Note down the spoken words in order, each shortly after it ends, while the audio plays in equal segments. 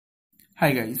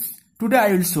Hi guys, today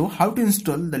I will show how to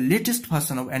install the latest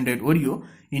version of Android Oreo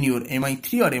in your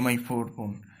Mi3 or Mi4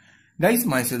 phone. Guys,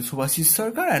 myself Subhashis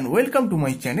Sarkar and welcome to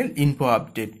my channel Info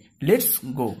Update. Let's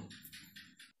go.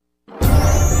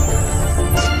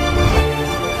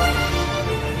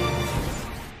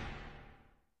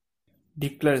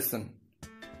 Declaration.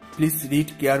 Please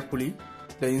read carefully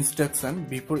the instruction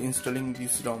before installing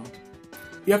this ROM.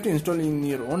 You have to install in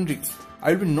your own risk.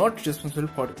 I will be not responsible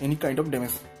for any kind of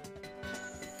damage.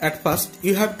 At first,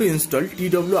 you have to install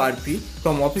TWRP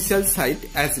from official site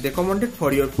as recommended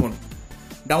for your phone.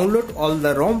 Download all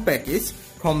the ROM package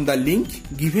from the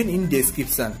link given in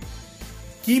description.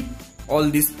 Keep all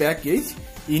this package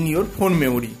in your phone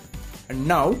memory. And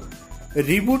now,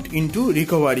 reboot into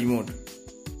recovery mode.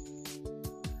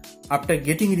 After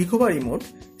getting recovery mode,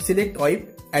 select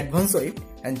Wipe, Advanced Wipe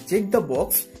and check the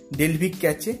box Delphi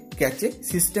cache,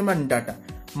 system and data.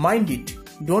 Mind it,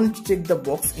 don't check the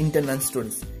box internal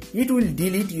storage. It will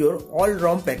delete your all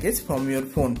ROM package from your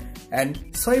phone and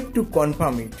swipe to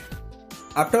confirm it.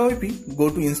 After wiping, go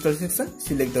to install section,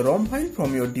 select the ROM file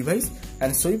from your device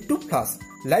and swipe to flash.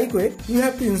 Likewise, you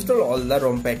have to install all the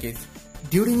ROM package.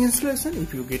 During installation,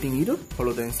 if you are getting error,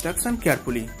 follow the instruction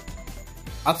carefully.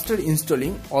 After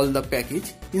installing all the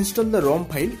package, install the ROM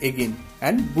file again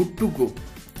and boot to go.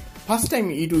 First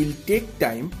time it will take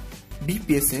time. Be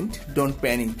patient, don't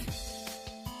panic.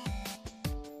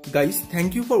 Guys,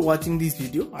 thank you for watching this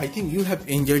video. I think you have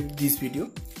enjoyed this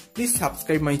video. Please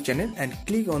subscribe my channel and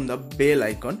click on the bell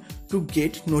icon to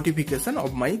get notification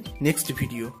of my next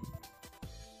video.